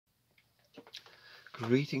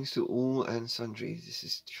Greetings to all and sundry. This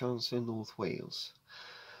is Chancellor North Wales.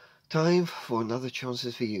 Time for another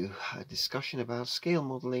Chances for You, a discussion about scale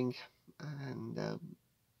modelling and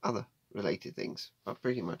other related things, but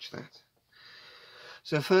pretty much that.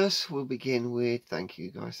 So first we'll begin with thank you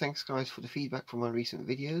guys. Thanks guys for the feedback from my recent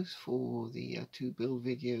videos, for the 2 build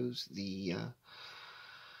videos, the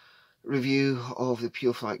review of the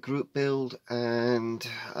Pure Flight group build, and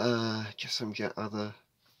just some other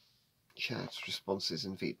chats, responses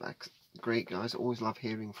and feedback. Great guys, always love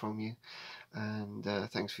hearing from you, and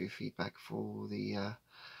thanks for your feedback for the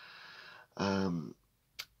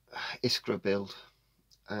Iskra build,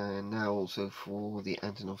 and now also for the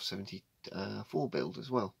Antonov An74 build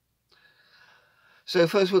as well. So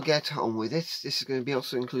first we'll get on with it. This is going to be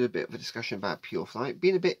also include a bit of a discussion about Pure Flight.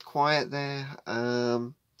 Been a bit quiet there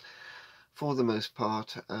for the most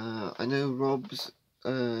part. I know Rob's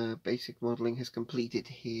basic modelling has completed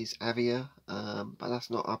his Avia, but that's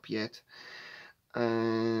not up yet,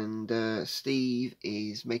 and Steve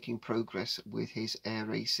is making progress with his air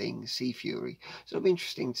racing Sea Fury, so it'll be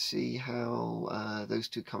interesting to see how those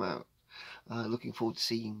two come out. Looking forward to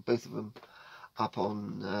seeing both of them up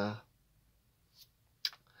on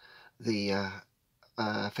the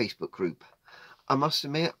Facebook group. I must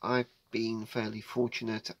admit I've been fairly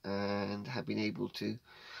fortunate and have been able to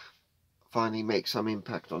finally make some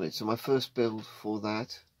impact on it. So my first build for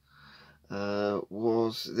that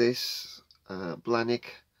was this Blanik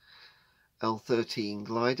L13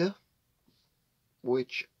 glider,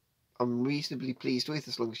 which I'm reasonably pleased with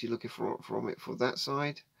as long as you're looking from it for that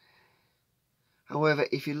side. However,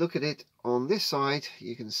 if you look at it on this side,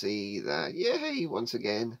 you can see that, yay, once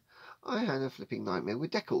again, I had a flipping nightmare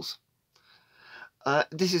with decals.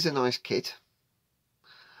 This is a nice kit.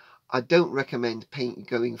 I don't recommend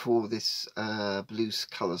going for this blue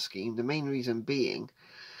colour scheme. The main reason being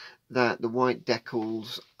that the white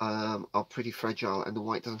decals are pretty fragile and the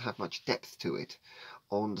white doesn't have much depth to it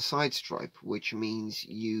on the side stripe, which means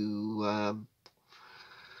you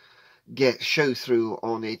get show through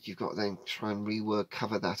on it. You've got to then try and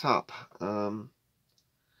cover that up.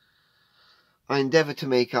 I endeavour to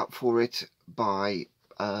make up for it by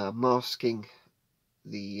masking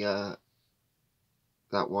the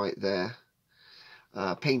that white there,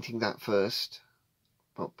 painting that first,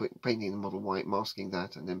 well, painting the model white, masking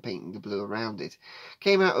that, and then painting the blue around it.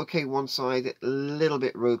 Came out okay one side, a little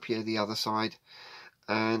bit ropier the other side,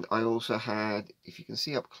 and I also had, if you can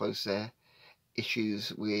see up close there,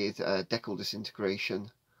 issues with decal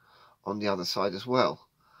disintegration on the other side as well.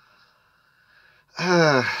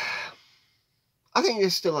 I think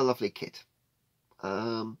it's still a lovely kit.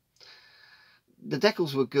 The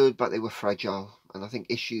decals were good, but they were fragile, and I think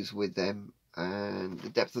issues with them and the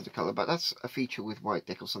depth of the colour, but that's a feature with white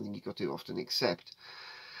decals, something you've got to often accept.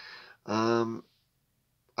 And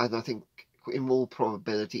I think in all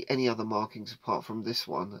probability any other markings apart from this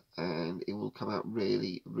one, and it will come out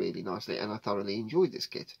really, really nicely, and I thoroughly enjoyed this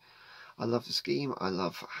kit. I love the scheme, I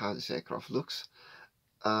love how this aircraft looks.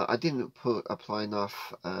 I didn't apply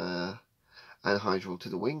enough anhydrol to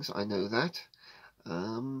the wings, I know that.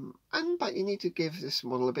 But you need to give this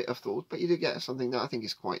model a bit of thought, but you do get something that I think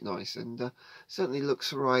is quite nice, and certainly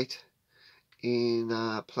looks right in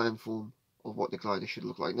plan form of what the glider should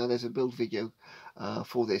look like. Now there's a build video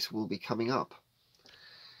for this will be coming up.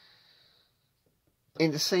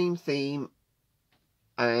 In the same theme,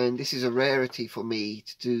 and this is a rarity for me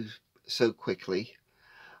to do so quickly,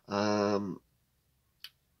 over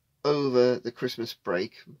the Christmas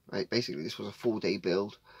break, right, basically this was a 4-day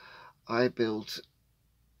build, I built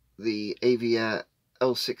the Areo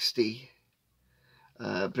L60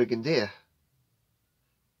 Brigadyr,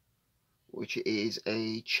 which is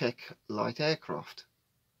a Czech light aircraft,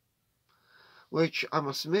 which I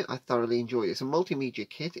must admit I thoroughly enjoy. It's a multimedia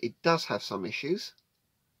kit. It does have some issues.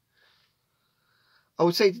 I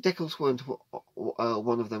would say the decals weren't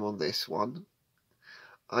one of them on this one.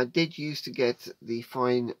 I did used to get the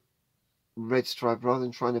fine red stripe. Rather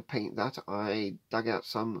than trying to paint that, I dug out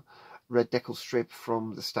some red decal strip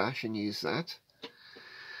from the stash and used that.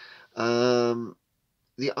 The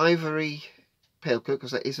ivory pale coat,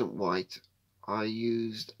 because that isn't white, I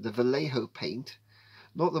used the Vallejo paint,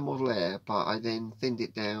 not the Model Air, but I then thinned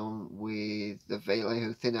it down with the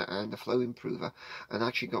Vallejo thinner and the flow improver, and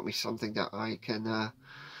actually got me something that I can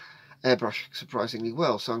airbrush surprisingly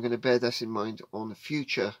well. So I'm going to bear this in mind on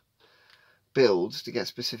future builds to get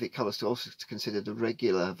specific colours, to also to consider the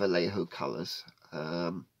regular Vallejo colours,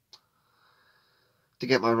 to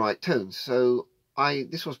get my right tones. So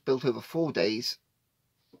this was built over 4 days,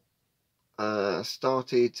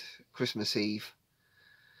 started Christmas Eve,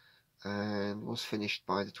 and was finished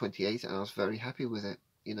by the 28th, and I was very happy with it.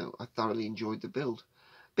 You know, I thoroughly enjoyed the build.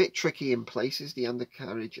 Bit tricky in places. The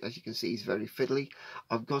undercarriage, as you can see, is very fiddly.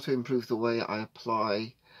 I've got to improve the way I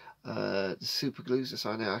apply the super glues, the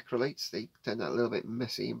cyanoacrylates. They turned out a little bit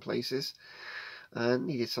messy in places and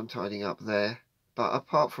needed some tidying up there. But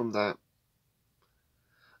apart from that,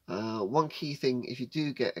 one key thing if you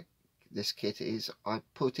do get this kit is I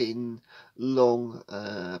put in long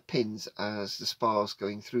pins as the spars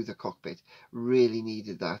going through the cockpit. Really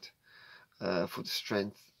needed that for the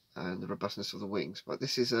strength and the robustness of the wings. But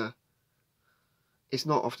this is it's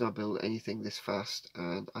not often I build anything this fast,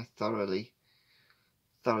 and I thoroughly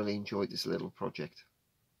enjoyed this little project.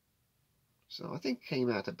 So I think it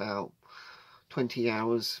came out about 20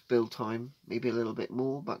 hours build time, maybe a little bit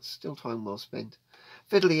more, but still time well spent.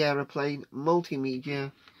 Fiddly aeroplane,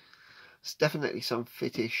 multimedia. There's definitely some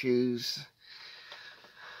fit issues.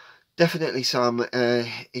 Definitely some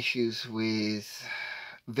issues with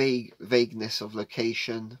vagueness of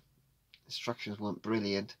location. Instructions weren't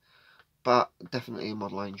brilliant, but definitely a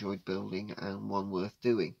model I enjoyed building and one worth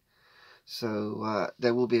doing. So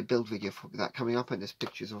there will be a build video for that coming up, and there's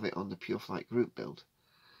pictures of it on the Pure Flight group build.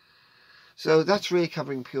 So that's really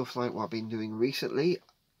covering Pure Flight, what I've been doing recently.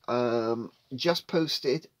 Just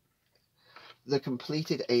posted the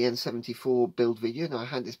completed An74 build video. Now I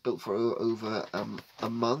had this built for over a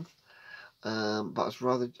month, but I was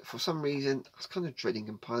for some reason, I was kind of dreading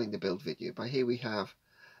compiling the build video. But here we have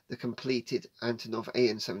the completed Antonov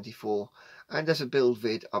An74, and there's a build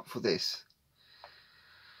vid up for this.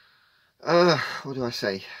 What do I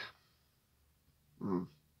say?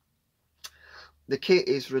 The kit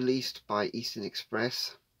is released by Eastern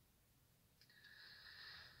Express.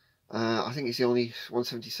 I think it's the only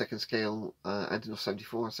 1/72nd scale Antonov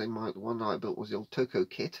 74. I say the one that I built was the old Toko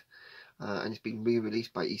kit, and it's been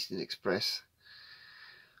re-released by Eastern Express.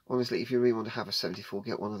 Honestly, if you really want to have a 74,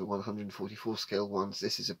 get one of the 144 scale ones.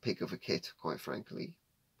 This is a pig of a kit, quite frankly.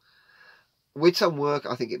 With some work,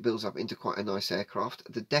 I think it builds up into quite a nice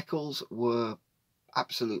aircraft. The decals were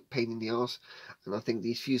absolute pain in the arse, and I think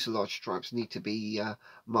these fuselage stripes need to be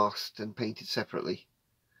masked and painted separately.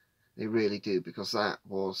 They really do, because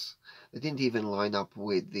they didn't even line up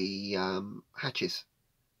with the hatches,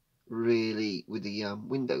 really, with the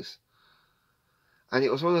windows. And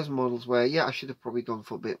it was one of those models where, yeah, I should have probably gone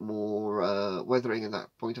for a bit more weathering at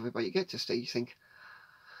that point of it, but you get to a stage you think,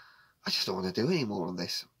 I just don't want to do any more on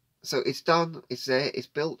this. So it's done, it's there, it's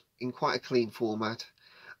built in quite a clean format,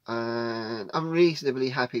 and I'm reasonably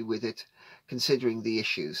happy with it considering the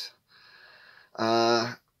issues.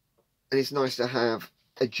 And it's nice to have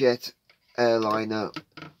a jet airliner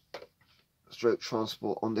stroke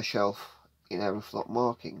transport on the shelf in Aeroflot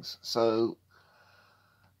markings. So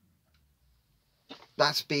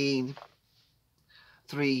that's been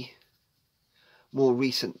 3 more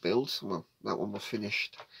recent builds. Well, that one was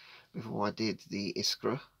finished before I did the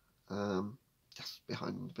Iskra. Just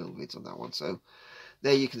behind the build vids on that one. So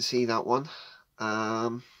there you can see that one.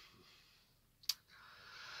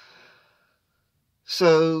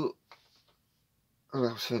 So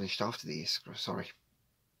that was finished after the Iskra, sorry.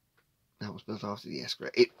 That was built after the Iskra.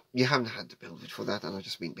 You haven't had the build vid for that, and I've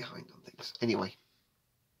just been behind on things. Anyway.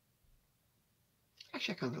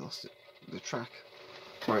 Actually, I kind of lost the track.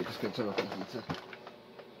 Sorry, I'm just going to turn off the heater.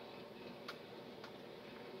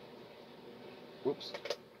 Whoops.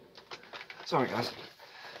 Sorry, guys.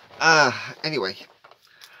 Anyway.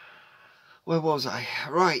 Where was I?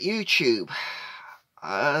 Right, YouTube.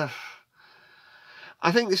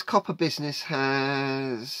 I think this copper business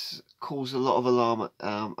has caused a lot of alarm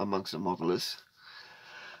amongst the modelers.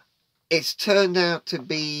 It's turned out to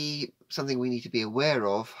be something we need to be aware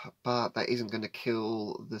of, but that isn't going to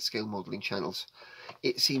kill the scale modelling channels.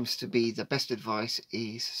 It seems to be the best advice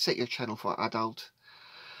is set your channel for adult.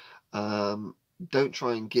 Don't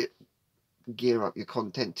try and gear up your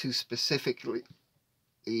content too specifically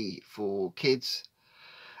for kids,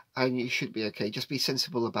 and you should be okay. Just be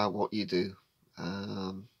sensible about what you do.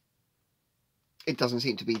 It doesn't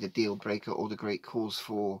seem to be the deal breaker or the great cause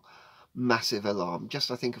for massive alarm. Just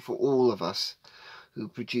I think for all of us who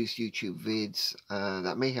produce YouTube vids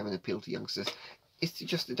that may have an appeal to youngsters, it's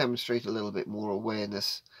just to demonstrate a little bit more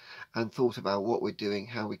awareness and thought about what we're doing,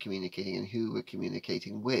 how we're communicating, and who we're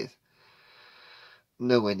communicating with.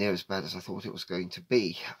 Nowhere near as bad as I thought it was going to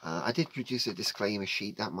be. I did produce a disclaimer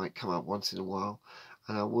sheet that might come up once in a while,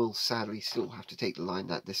 and I will sadly still have to take the line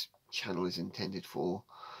that this channel is intended for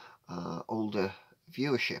older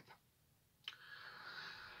viewership.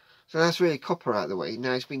 So that's really copper out of the way.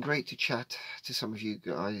 Now, it's been great to chat to some of you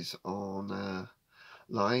guys on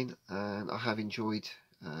line, and I have enjoyed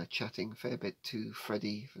chatting a fair bit to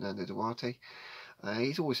Freddie Fernando Duarte.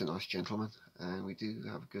 He's always a nice gentleman, and we do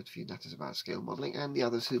have a good few natters about scale modelling. And the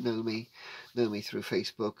others who know me through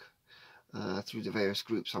Facebook, through the various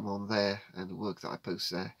groups I'm on there, and the work that I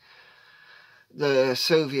post there. The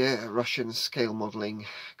Soviet-Russian scale modelling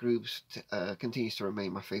groups continues to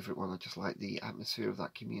remain my favourite one. I just like the atmosphere of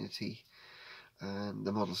that community, and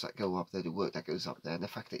the models that go up there, the work that goes up there, and the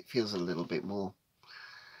fact that it feels a little bit more,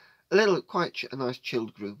 quite a nice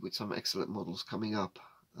chilled group with some excellent models coming up.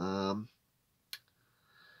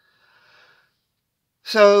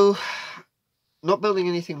 So, not building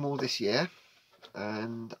anything more this year,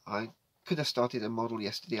 and I could have started a model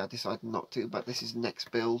yesterday. I decided not to, but this is the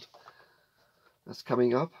next build that's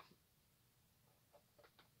coming up.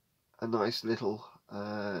 A nice little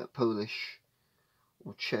Polish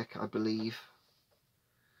or Czech, I believe.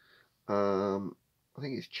 I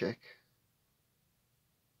think it's Czech.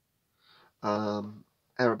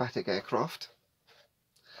 Aerobatic aircraft.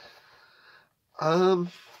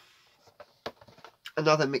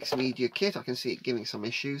 Another mixed media kit. I can see it giving some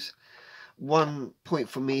issues. One point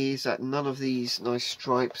for me is that none of these nice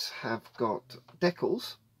stripes have got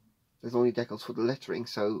decals. There's only decals for the lettering,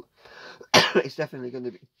 so it's definitely going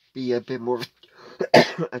to be a bit more of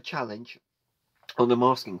a challenge on the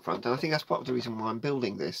masking front. And I think that's part of the reason why I'm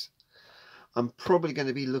building this. I'm probably going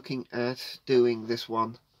to be looking at doing this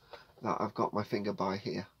one that I've got my finger by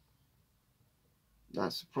here.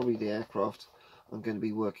 That's probably the aircraft I'm going to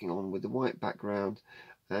be working on, with the white background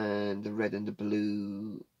and the red and the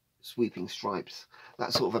blue sweeping stripes.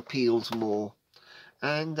 That sort of appeals more,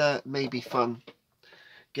 and may be fun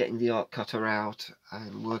getting the art cutter out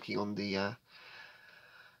and working on the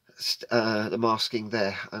masking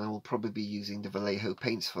there. And I will probably be using the Vallejo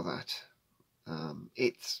paints for that.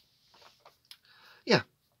 Yeah.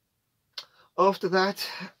 After that,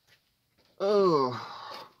 oh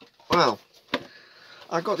well,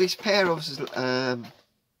 I got this pair of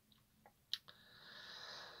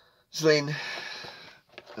Zlin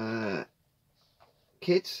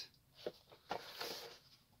kits.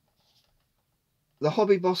 The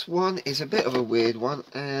Hobby Boss one is a bit of a weird one,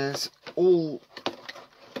 as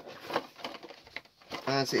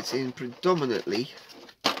it's in predominantly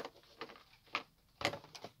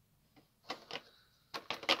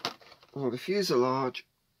the fuselage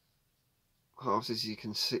halves, as you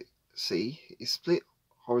can see, is split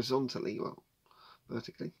horizontally, well,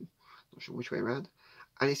 vertically, not sure which way around,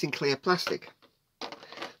 and it's in clear plastic.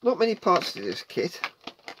 Not many parts to this kit.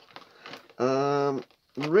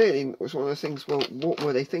 Really, it was one of those things, well, what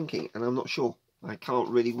were they thinking? And I'm not sure. I can't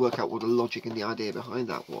really work out what the logic and the idea behind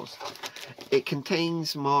that was. It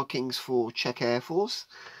contains markings for Czech Air Force.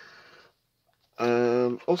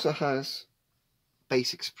 Also has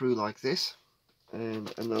basic sprue like this,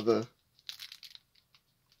 and another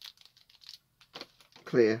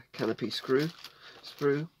clear canopy sprue.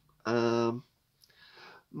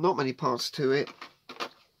 Not many parts to it.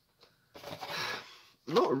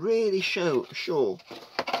 Not really sure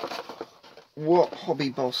what Hobby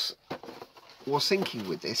Boss was thinking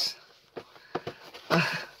with this. I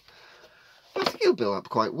think it'll build up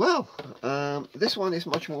quite well. This one is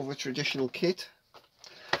much more of a traditional kit,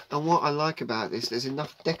 and what I like about this, there's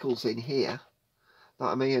enough decals in here that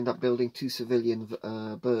I may end up building 2 civilian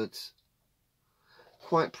birds.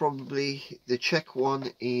 Quite probably the Czech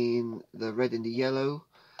one in the red and the yellow,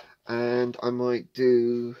 and I might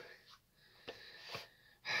do,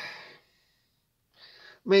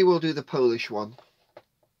 may well do the Polish one.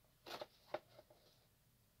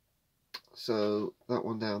 So that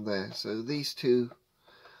one down there. So these two,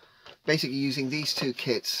 basically using these two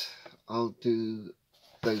kits, I'll do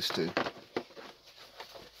those two.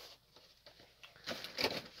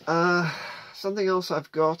 Something else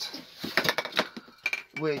I've got,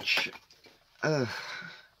 which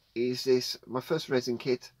is this, my first resin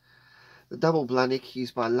kit, the double Blanik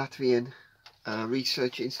used by Latvian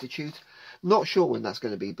Research Institute. Not sure when that's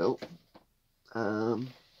going to be built.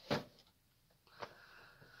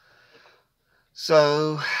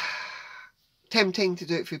 So tempting to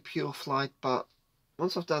do it for pure flight, but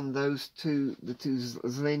once I've done those two, the two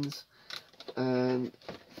Zlins, and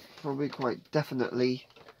probably quite definitely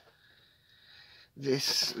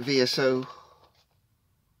this VSO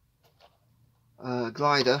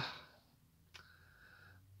glider,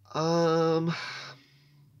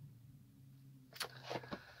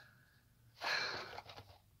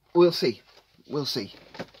 we'll see.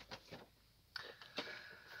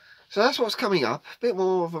 So that's what's coming up. A bit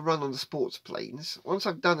more of a run on the sports planes. Once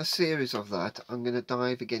I've done a series of that, I'm going to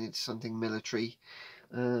dive again into something military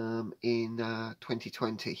in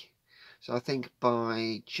 2020. So I think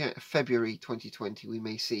by February 2020 we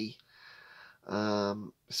may see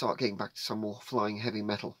start getting back to some more flying heavy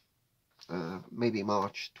metal. Maybe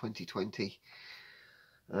March 2020.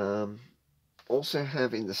 Also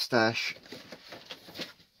have in the stash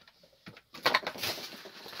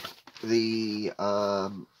the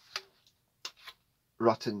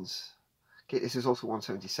Ruttons. Okay, this is also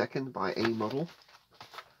 1/72 by A model.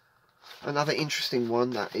 Another interesting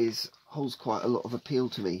one that holds quite a lot of appeal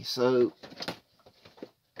to me. So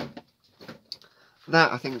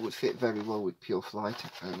that I think it would fit very well with Pure Flight,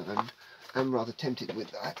 and I'm rather tempted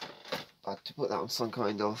with that, to put that on some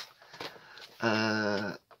kind of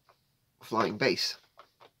flying base.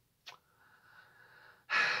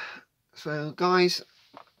 So guys,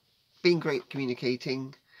 been great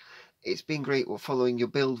communicating. It's been great following your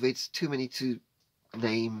build vids. Too many to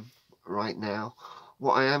name right now.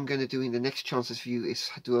 What I am going to do in the next Chances View is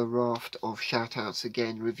do a raft of shout outs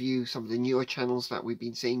again, review some of the newer channels that we've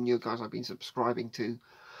been seeing, new guys I've been subscribing to.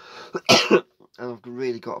 And I've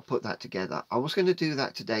really got to put that together. I was going to do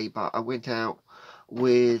that today, but I went out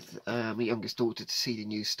with my youngest daughter to see the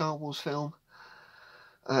new Star Wars film.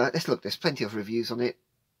 Let's look, there's plenty of reviews on it.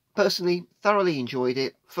 Personally, thoroughly enjoyed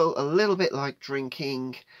it. Felt a little bit like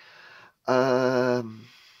drinking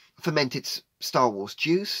fermented Star Wars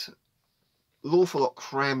juice. An awful lot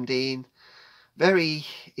crammed in. Very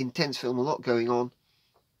intense film, a lot going on.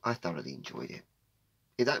 I thoroughly enjoyed it.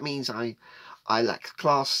 If that means I lack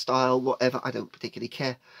class, style, whatever, I don't particularly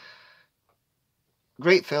care.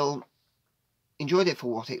 Great film. Enjoyed it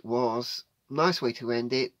for what it was. Nice way to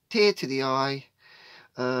end it. Tear to the eye.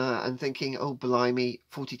 And thinking, oh blimey,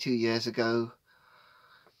 42 years ago,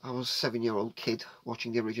 I was a 7-year-old kid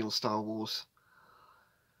watching the original Star Wars.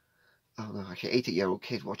 Oh no, actually 80-year-old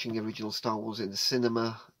kid watching the original Star Wars in the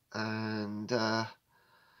cinema, and it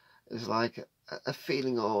was like a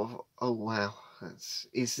feeling of, oh wow,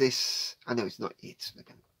 is this, I know it's not it, they're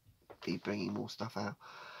going to be bringing more stuff out,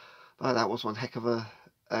 but that was one heck of a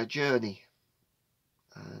journey,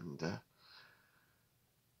 and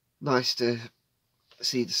nice to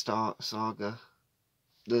see the saga.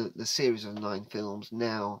 The series of 9 films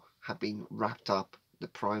now have been wrapped up, the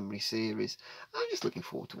primary series. I'm just looking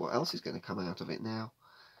forward to what else is going to come out of it now.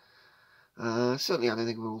 Certainly I don't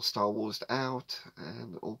think we're all Star Wars out,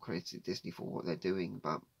 and all credit to Disney for what they're doing,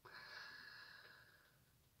 but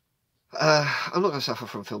I'm not going to suffer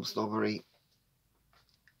from film snobbery.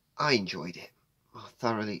 I enjoyed it. I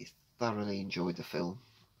thoroughly enjoyed the film,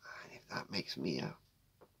 and if that makes me a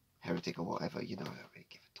heretic or whatever, you know, I don't really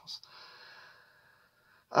give a toss.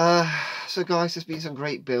 So guys, there's been some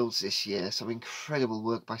great builds this year, some incredible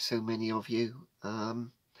work by so many of you.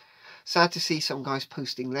 Sad to see some guys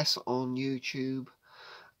posting less on YouTube,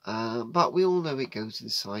 but we all know it goes in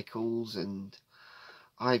cycles, and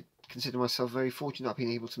I consider myself very fortunate I've been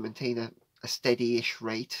able to maintain a steady-ish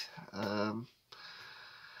rate.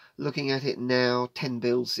 Looking at it now, 10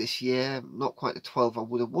 builds this year, not quite the 12 I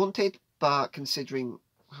would have wanted, but considering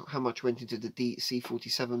how much went into the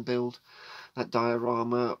C47 build, that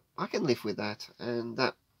diorama, I can live with that, and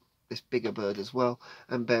this bigger bird as well,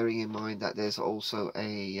 and bearing in mind that there's also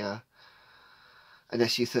an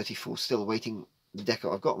SU-34 still waiting. The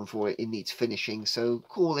deco I've gotten for it needs finishing, so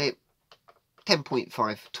call it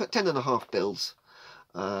 10.5, 10 and a half builds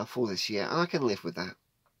for this year, and I can live with that.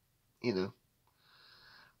 You know,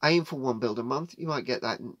 I aim for 1 build a month. You might get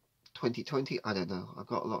that in 2020, I don't know. I've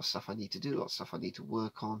got a lot of stuff I need to do, a lot of stuff I need to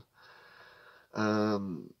work on.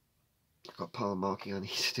 I've got a pile of marking I need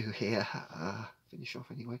to do here, finish off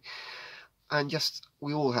anyway, and just,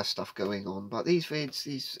 we all have stuff going on, but these vids,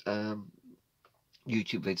 these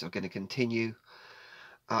YouTube vids are going to continue.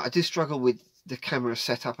 I do struggle with the camera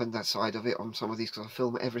setup and that side of it on some of these, because I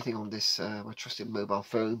film everything on this my trusted mobile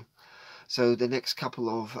phone, so the next couple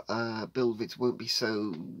of build vids won't be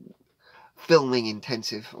so filming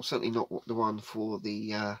intensive, or certainly not the one for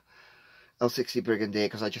the L60 Brigadyr,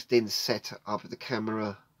 because I just didn't set up the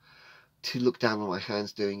camera to look down on my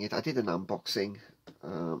hands doing it. I did an unboxing,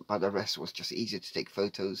 but the rest was just easier to take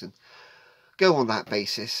photos and go on that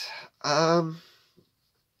basis.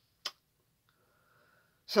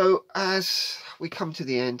 So as we come to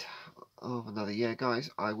the end of another year, guys,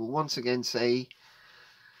 I will once again say,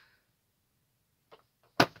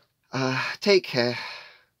 take care,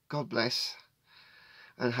 God bless,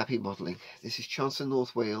 and happy modelling. This is Chancellor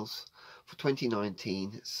North Wales for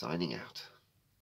 2019, signing out.